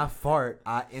 when I fart,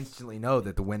 I instantly know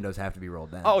that the windows have to be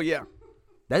rolled down. Oh yeah.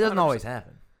 That doesn't always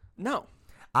happen. No.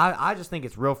 I just think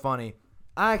it's real funny.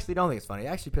 I actually don't think it's funny. It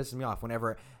actually pisses me off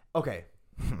whenever... Okay,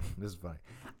 this is funny.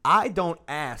 I don't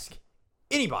ask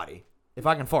anybody if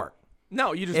I can fart.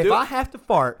 No, you just If do I it. have to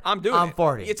fart, I'm doing I'm it.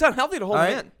 farting. It's unhealthy to hold All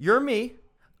it right? in. You're me.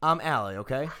 I'm Allie,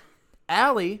 okay?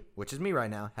 Allie, which is me right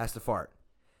now, has to fart.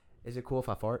 Is it cool if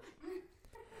I fart?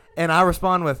 And I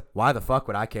respond with, why the fuck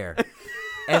would I care?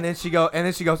 and then she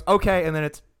goes, okay, and then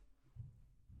it's,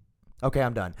 okay,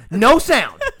 I'm done. No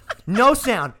sound. No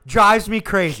sound. Drives me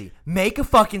crazy. Make a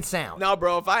fucking sound. No,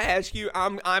 bro. If I ask you,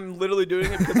 I'm literally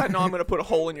doing it because I know I'm gonna put a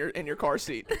hole in your car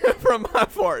seat from my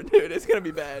fart, dude. It's gonna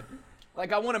be bad.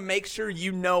 Like I want to make sure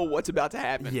you know what's about to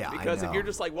happen. Yeah, I Because if know. you're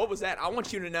just like, what was that? I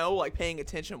want you to know, like paying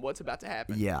attention, what's about to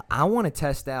happen. Yeah, I want to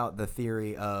test out the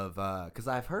theory of, because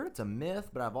I've heard it's a myth,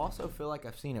 but I've also feel like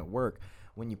I've seen it work.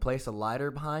 When you place a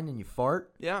lighter behind and you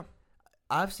fart, Yeah.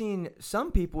 I've seen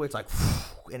some people, it's like,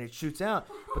 and it shoots out.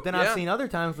 But then Yeah. I've seen other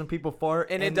times when people fart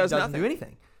And and, it doesn't doesn't nothing. do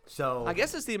anything. So I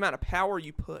guess it's the amount of power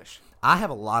you push. I have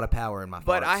a lot of power in my farts.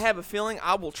 But I have a feeling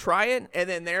I will try it, and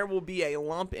then there will be a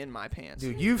lump in my pants.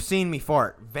 Dude, you've seen me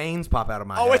fart. Veins pop out of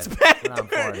my Oh, head it's bad. when I'm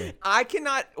dude. farting. I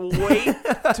cannot wait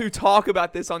to talk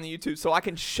about this on the YouTube so I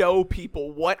can show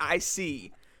people what I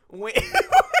see when,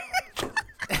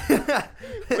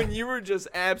 when you were just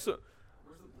absolute.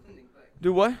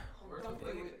 Do what?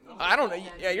 I don't know.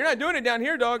 Yeah, you're not doing it down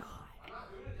here, dog.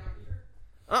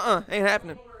 Ain't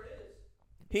happening.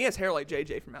 He has hair like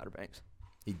JJ from Outer Banks.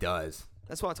 He does.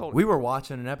 That's what I told him. We were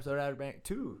watching an episode of Outer Banks,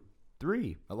 2,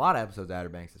 3, a lot of episodes of Outer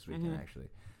Banks this weekend, actually.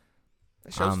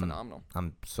 That show's phenomenal.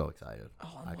 I'm so excited.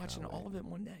 Oh, I I'm can't watching wait. all of it in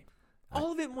one day.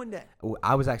 All of it in one day.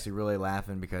 I was actually really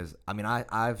laughing because, I mean,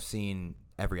 I've seen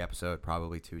every episode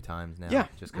probably 2 times now. Yeah.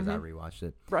 Just because I rewatched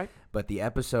it. Right. But the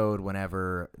episode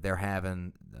whenever they're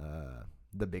having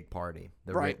the big party,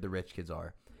 Right. the rich kids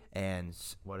are, and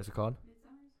what is it called?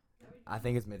 I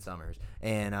think it's Midsummer's,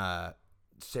 and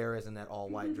Sarah's in that all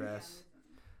white dress.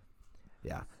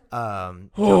 Yeah.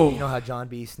 You know how John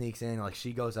B sneaks in, like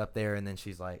she goes up there and then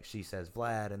she says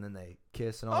Vlad, and then they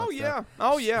kiss and all. Oh that yeah. stuff.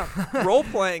 Oh yeah. Role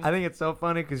playing. I think it's so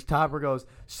funny because Topper goes,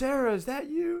 "Sarah, is that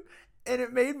you?" And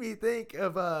it made me think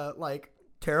of like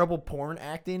terrible porn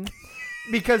acting.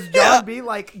 Because John B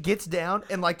like gets down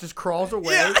and like just crawls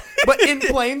away, Yeah. but in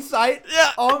plain sight.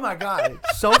 Yeah. Oh my god,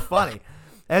 it's so funny.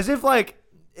 As if like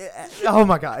Oh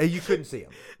my god, you couldn't see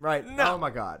him, right? No. Oh my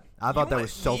god, I thought that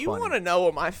was so You funny. want to know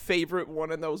what my favorite one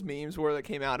of those memes were that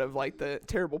came out of like the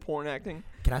terrible porn acting?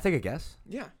 Can I take a guess?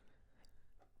 Yeah.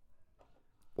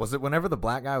 Was it whenever the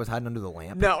black guy was hiding under the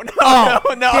lamp? No. Oh,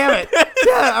 no. damn it!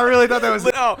 Yeah, I really thought that was.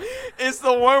 No, it's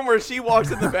the one where she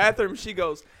walks in the bathroom. She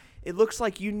goes, "It looks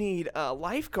like you need a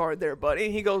lifeguard there, buddy."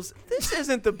 And he goes, "This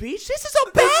isn't the beach. This is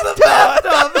a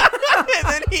bathtub." And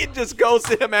then he just goes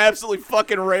to him absolutely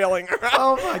fucking railing her.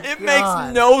 Oh my It god!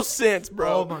 makes no sense,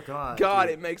 bro. Oh my god! God,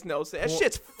 dude. it makes no sense. That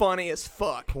shit's funny as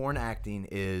fuck. Porn acting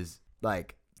is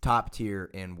like top tier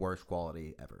and worst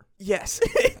quality ever. Yes,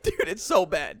 dude, it's so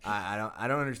bad. I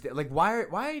don't understand. Like,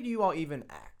 why do you all even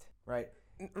act? Right?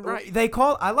 Right.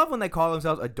 I love when they call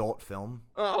themselves adult film.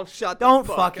 Oh, shut Don't the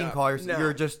fuck fucking up. call yourself. No.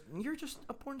 You're just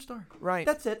a porn star. Right.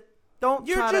 That's it. Don't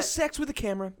You're try just sex with a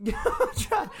camera.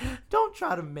 don't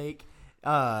try to make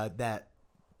that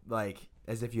like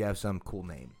as if you have some cool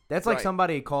name. That's like Right.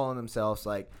 somebody calling themselves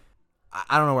like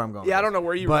I don't know where I'm going. Yeah, I with don't know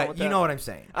where you're going but with you that. know what I'm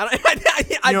saying. I You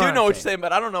do know what I'm know what you're saying. saying,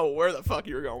 but I don't know where the fuck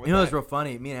you were going with You know that. what's real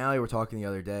funny? Me and Allie were talking the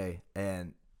other day,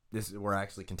 and we're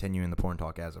actually continuing the porn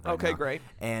talk as of right now. Okay, great.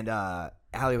 And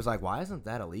Allie was like, "Why isn't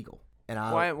that illegal?" And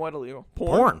I Why? What illegal?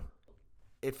 porn.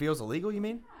 It feels illegal. You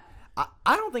mean?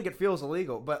 I don't think it feels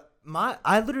illegal, but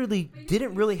I literally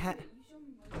didn't really have.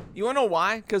 You want to know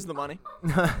why? Because of the money.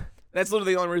 That's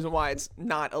literally the only reason why it's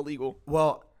not illegal.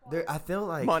 Well, I feel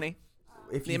like Money.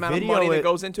 If The you amount of video money it, that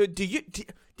goes into it.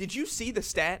 Did you see the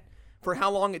stat for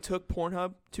how long it took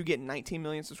Pornhub to get 19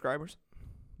 million subscribers?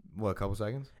 what, a couple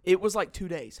seconds? It was like 2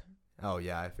 days. Oh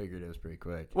yeah, I figured it was pretty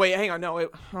quick. Wait, hang on. No,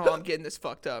 I'm getting this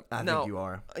fucked up. I no. think you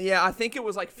are. Yeah, I think it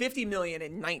was like 50 million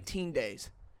in 19 days.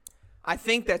 I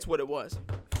think that's what it was.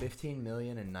 15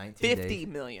 million in 19 days. 50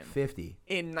 million 50.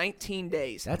 in 19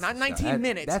 days. That's Not disgusting. 19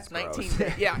 minutes. That's 19 gross.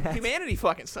 days. Yeah, humanity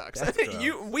fucking sucks. That's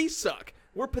gross. We suck.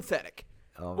 We're pathetic.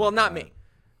 Oh Well, my not God. me.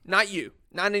 Not you.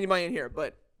 Not anybody in here,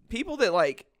 but people that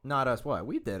like Not us. What?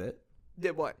 We did it.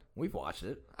 did what? We've watched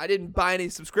it. I didn't buy any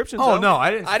subscriptions. Oh though. no, I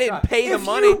didn't. I didn't pay the If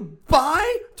money. You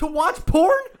buy to watch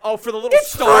porn? Oh, for the little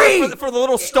It's star. free! For the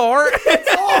little star.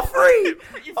 It's all free.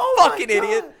 You Oh my fucking God.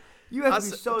 idiot. You have I to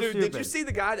be s- so dude, stupid. did you see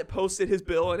the guy that posted his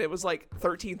bill and it was like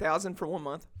 13,000 for 1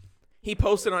 month? He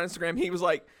posted on Instagram. He was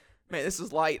like, "Man, this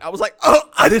is light." I was like, "Oh,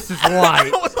 This is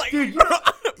light. I was like, Dude,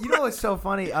 you know what's so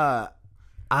funny?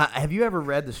 Have you ever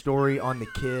read the story on the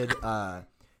kid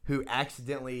who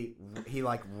accidentally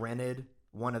rented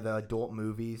one of the adult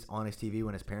movies on his TV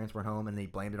when his parents were home and he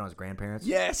blamed it on his grandparents?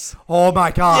 Yes, Oh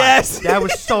my god. Yes. That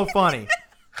was so funny.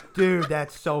 Dude,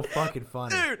 that's so fucking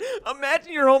funny. dude.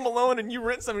 Imagine you're home alone and you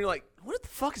rent something. You're like, "What the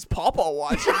fuck is Pawpaw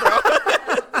watching,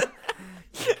 bro?"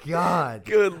 God.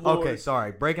 Good lord. Okay,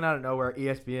 sorry. Breaking out of nowhere,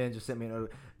 ESPN just sent me a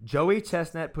note. Joey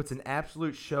Chestnut puts an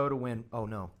absolute show to win. Oh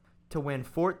no. To win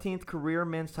 14th career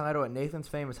men's title at Nathan's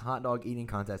famous hot dog eating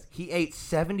contest. He ate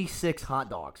 76 hot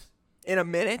dogs. In a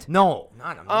minute. No,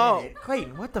 not a minute. Oh.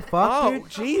 Clayton, what the fuck, Oh, dude?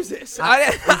 Jesus.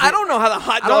 I don't know how the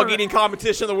hot I don't dog know- eating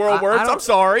competition in the world I works. don't- I'm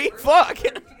sorry. Fuck.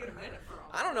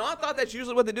 I don't know. I thought that's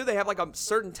usually what they do. They have like a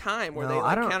certain time where No, they I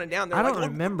like don't- count it down. They're I like, don't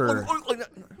remember.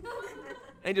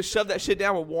 They just shove that shit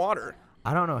down with water.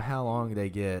 I don't know how long they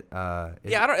get. Yeah,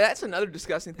 that's another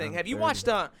disgusting thing. Oh, Have you 30. watched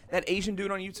that Asian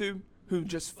dude on YouTube who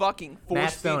just fucking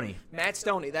Matt force Stoney. Matt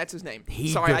Stoney, that's his name. He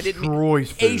Sorry, I didn't mean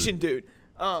destroys food. Asian dude.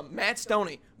 Matt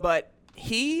Stoney, but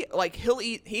he ate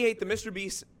the Mr.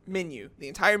 Beast menu, the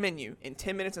entire menu in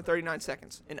 10 minutes and 39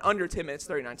 seconds. In under 10 minutes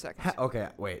 39 seconds. Okay,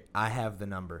 wait. I have the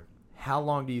number. How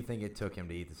long do you think it took him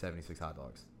to eat the 76 hot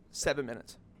dogs? 7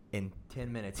 minutes. In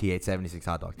 10 minutes, he ate 76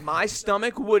 hot dogs. My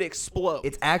stomach would explode.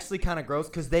 It's actually kind of gross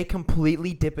because they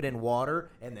completely dip it in water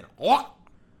and then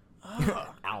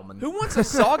almond. Who wants a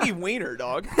soggy wiener,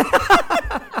 dog?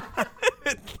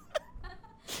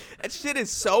 That shit is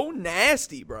so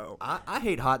nasty, bro. I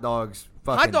hate hot dogs.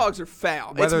 Fucking, Hot dogs are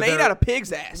foul. It's whether made they're- out of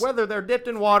pig's ass. Whether they're dipped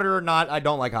in water or not, I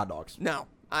don't like hot dogs. No,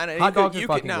 I know. Hot dogs are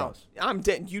fucking no. gross. I'm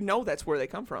dead. You know that's where they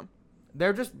come from.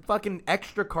 They're just fucking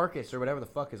extra carcass or whatever the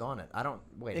fuck is on it. I don't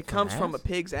wait. It it's comes from a ass?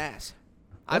 pig's ass.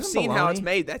 I've Doesn't seen how it's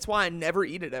bologna- made. That's why I never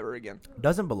eat it ever again.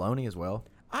 Doesn't bologna as well?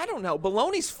 I don't know.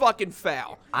 Bologna's fucking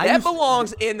foul. I That used-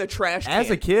 belongs in the trash can. As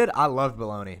a kid, I loved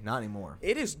bologna. Not anymore.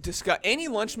 It is disgusting. Any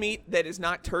lunch meat that is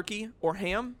not turkey or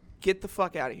ham, get the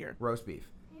fuck out of here. Roast beef.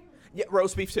 Yeah,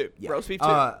 roast beef too. Yeah. Roast beef too.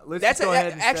 Let's That's just go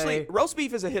ahead and actually say- roast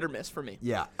beef is a hit or miss for me.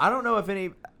 Yeah, I don't know if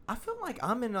any. I feel like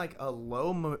I'm in like a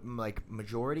low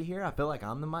majority here. I feel like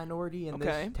I'm the minority in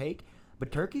Okay. this take.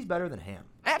 But turkey's better than ham.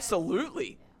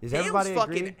 Absolutely. Does Ham's everybody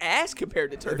fucking agree? ass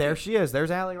compared to turkey. There she is.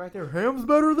 There's Allie right there. Ham's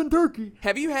better than turkey.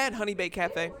 Have you had Honey Baked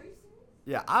Cafe?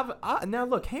 Yeah, now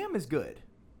look, ham is good.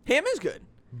 Ham is good.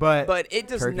 But it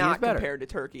does turkey is not better. compare to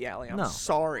turkey, Allie. I'm No.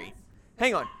 sorry.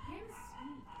 Hang on.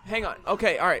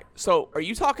 Okay, all right. So, are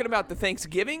you talking about the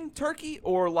Thanksgiving turkey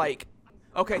or like?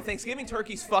 Okay, Thanksgiving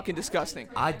turkey's fucking disgusting.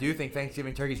 I do think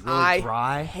Thanksgiving turkey's really I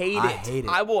dry. hate I it. hate it.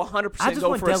 I will I 100% just go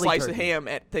want for a deli slice of turkey. ham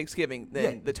at Thanksgiving than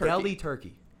Yeah, the turkey. deli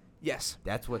turkey. Yes.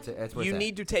 That's what's You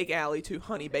need to take Allie to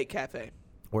Honey Bake Cafe.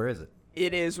 Where is it?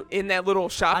 It is in that little I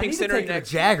shopping need center to take her to next.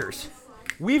 Jaggers.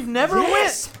 We've never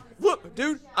Yes! Look,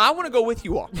 dude, I want to go with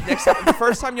you all. Next time, the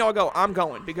first time y'all go, I'm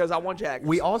going because I want Jaggers.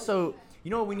 We also,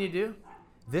 you know what we need to do?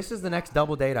 This is the next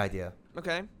double date idea.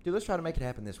 Okay. Dude, let's try to make it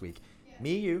happen this week.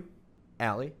 Me, you,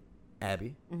 Allie,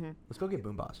 Abby. Let's go get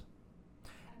Boom Boss.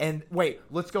 And wait,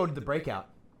 let's go to the Breakout.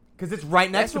 Because it's right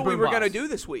next That's to what Boom we were Boss. going to do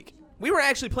this week. We were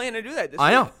actually planning to do that this I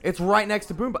week. know. It's right next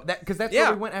to Boom Boss. Because that's Yeah.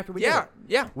 where we went after we did Yeah, it.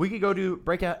 yeah. We could go do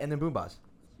Breakout and then Boom Boss.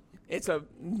 It's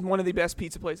one of the best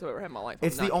pizza places I've ever had in my life.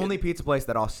 It's I'm the not only kidding. pizza place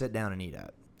that I'll sit down and eat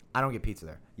at. I don't get pizza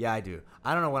there. Yeah, I do.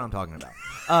 I don't know what I'm talking about.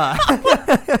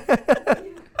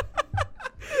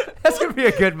 That's going to be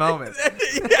a good moment.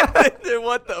 Yeah, dude,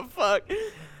 what the fuck?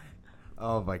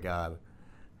 Oh, my God.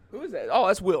 Who is that? Oh,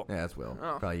 that's Will. Yeah, that's Will.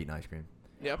 Oh. Probably eating ice cream.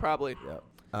 Yeah, probably. Yep.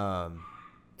 I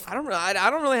don't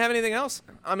really have anything else.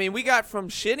 I mean, we got from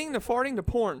shitting to farting to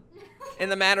porn in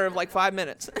the matter of like 5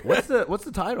 minutes. What's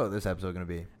the title of this episode going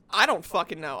to be? I don't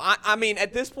fucking know. I mean,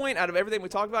 at this point, out of everything we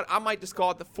talked about, I might just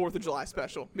call it the 4th of July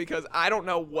special because I don't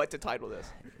know what to title this.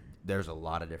 There's a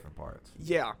lot of different parts.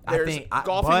 Yeah, I there's think-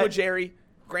 golfing but- with Jerry,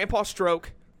 Grandpa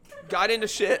stroke, got into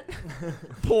shit,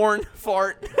 porn,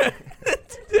 fart.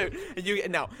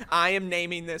 Dude, I am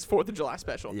naming this 4th of July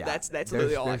special. Yeah, That's there's,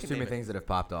 literally all I there's can too name many it. things that have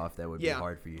popped off that would be Yeah,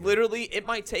 hard for you. literally, it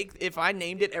might take, if I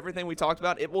named it everything we talked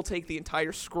about, it will take the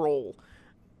entire scroll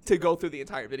to go through the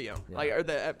entire video. Yeah. Like,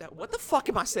 or what the fuck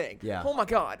am I saying? Yeah. Oh my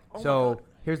god. Oh my So God.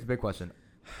 here's the big question: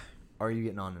 are you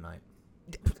getting on tonight?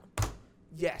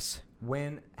 Yes.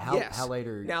 When? Yes. How late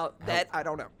are? Now how, that I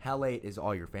don't know. How late is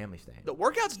all your family staying? The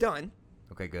workout's done.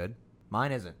 Okay, good.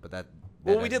 Mine isn't, but that.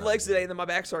 Well, that we does did legs nothing. today, and then my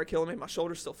back started killing me. My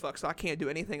shoulder's still fucked, so I can't do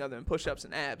anything other than push-ups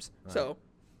and abs. Right. So,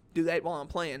 do that while I'm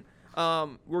playing.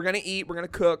 We're gonna eat. We're gonna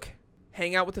cook.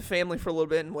 Hang out with the family for a little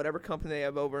bit in whatever company they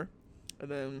have over,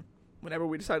 and then whenever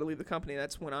we decide to leave the company,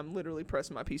 that's when I'm literally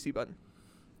pressing my PC button.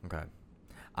 Okay.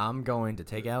 I'm going to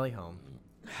take Allie home.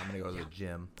 I'm going to go to the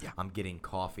gym. Yeah. I'm getting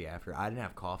coffee after. I didn't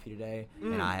have coffee today,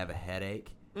 and I have a headache,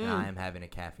 and I am having a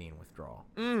caffeine withdrawal.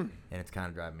 And it's kind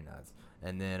of driving me nuts.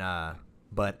 And then,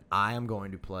 but I am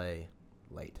going to play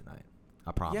late tonight.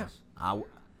 I promise.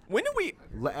 When do we?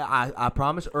 I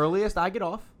promise earliest I get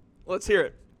off. Let's hear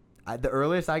it. The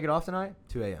earliest I get off tonight,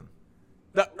 2 a.m.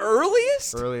 The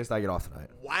earliest? Earliest I get off tonight.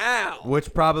 Wow.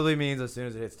 Which probably means as soon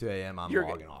as it hits 2 a.m., I'm You're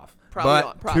logging good. off. Probably But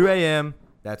not, probably 2 not. a.m.,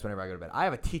 that's whenever I go to bed. I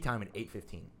have a tea time at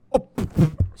 8:15.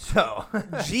 So,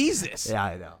 Jesus. yeah,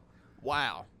 I know.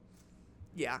 Wow.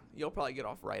 Yeah, you'll probably get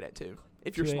off right at 2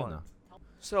 if you're 2 a.m. smart. though.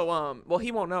 So, well,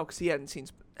 he won't know because he hadn't seen.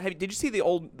 Did you see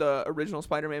the original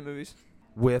Spider-Man movies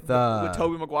With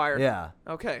Tobey Maguire? Yeah.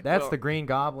 Okay. That's well, the Green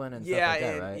Goblin and stuff like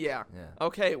that, right? Yeah. Yeah.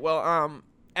 Okay. Well,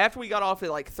 after we got off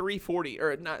at like 3:40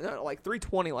 or not, like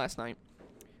 3:20 last night,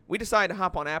 we decided to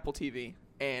hop on Apple TV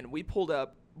and we pulled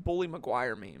up Bully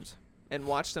Maguire memes and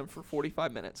watched them for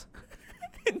 45 minutes,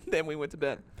 and then we went to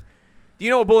bed. Do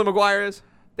you know what Bully Maguire is?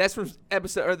 That's from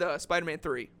the Spider-Man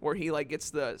 3, where he like gets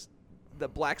the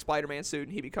black Spider-Man suit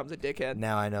and he becomes a dickhead.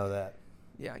 Now I know that.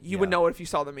 Yeah, you would know it if you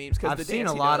saw the memes. Cause I've the seen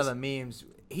dance a he lot does. of the memes.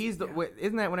 He's the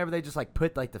isn't that whenever they just like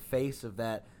put like the face of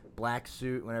that black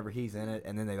suit whenever he's in it,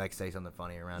 and then they like say something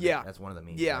funny around Yeah. it. That's one of the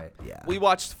memes. Yeah. Right? Yeah. We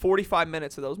watched 45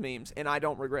 minutes of those memes, and I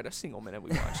don't regret a single minute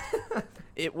we watched.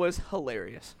 It was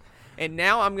hilarious. And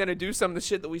now I'm going to do some of the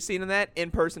shit that we've seen in that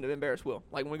in person to embarrass Will.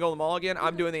 Like, when we go to the mall again,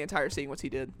 I'm doing the entire sequence he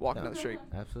did walking down the street.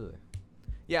 Absolutely.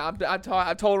 Yeah,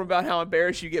 I've told him about how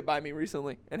embarrassed you get by me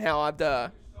recently and how I've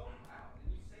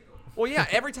well, yeah,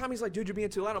 every time he's like, dude, you're being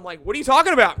too loud. I'm like, what are you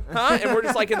talking about? Huh? And we're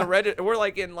just like in the we're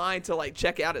like in line to like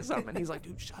check out at something. And he's like,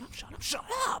 dude, shut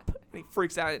up. And he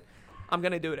freaks out. I'm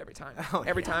going to do it every time. Oh,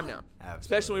 every yeah. time now. Absolutely.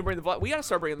 Especially when we bring the vlog. We got to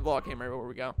start bringing the vlog camera everywhere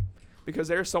we go because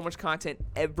there's so much content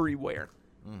everywhere.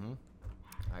 Mm-hmm.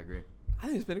 I agree. I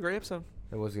think it's been a great episode.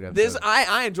 It was a good episode.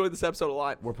 I enjoyed this episode a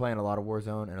lot. We're playing a lot of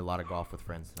Warzone and a lot of golf with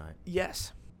friends tonight.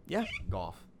 Yes. Yeah.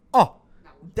 Golf. Oh,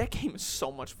 That game is so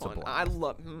much a fun. blast. I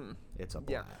love it's a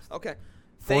Yeah. blast. Okay. 4th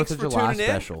Thanks of for July tuning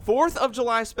special. in. 4th of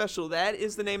July special. That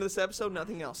is the name of this episode.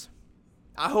 Nothing else.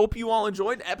 I hope you all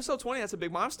enjoyed episode 20. That's a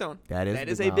big milestone. That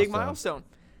is a a big big milestone.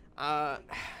 milestone.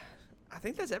 I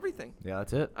think that's everything. Yeah,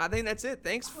 that's it. I think that's it.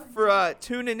 Thanks for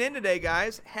tuning in today,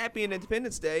 guys. Happy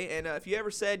Independence Day. And if you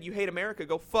ever said you hate America,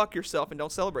 go fuck yourself and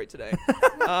don't celebrate today.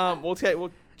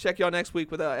 We'll Check y'all next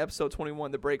week with episode 21.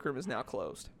 The break room is now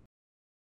closed.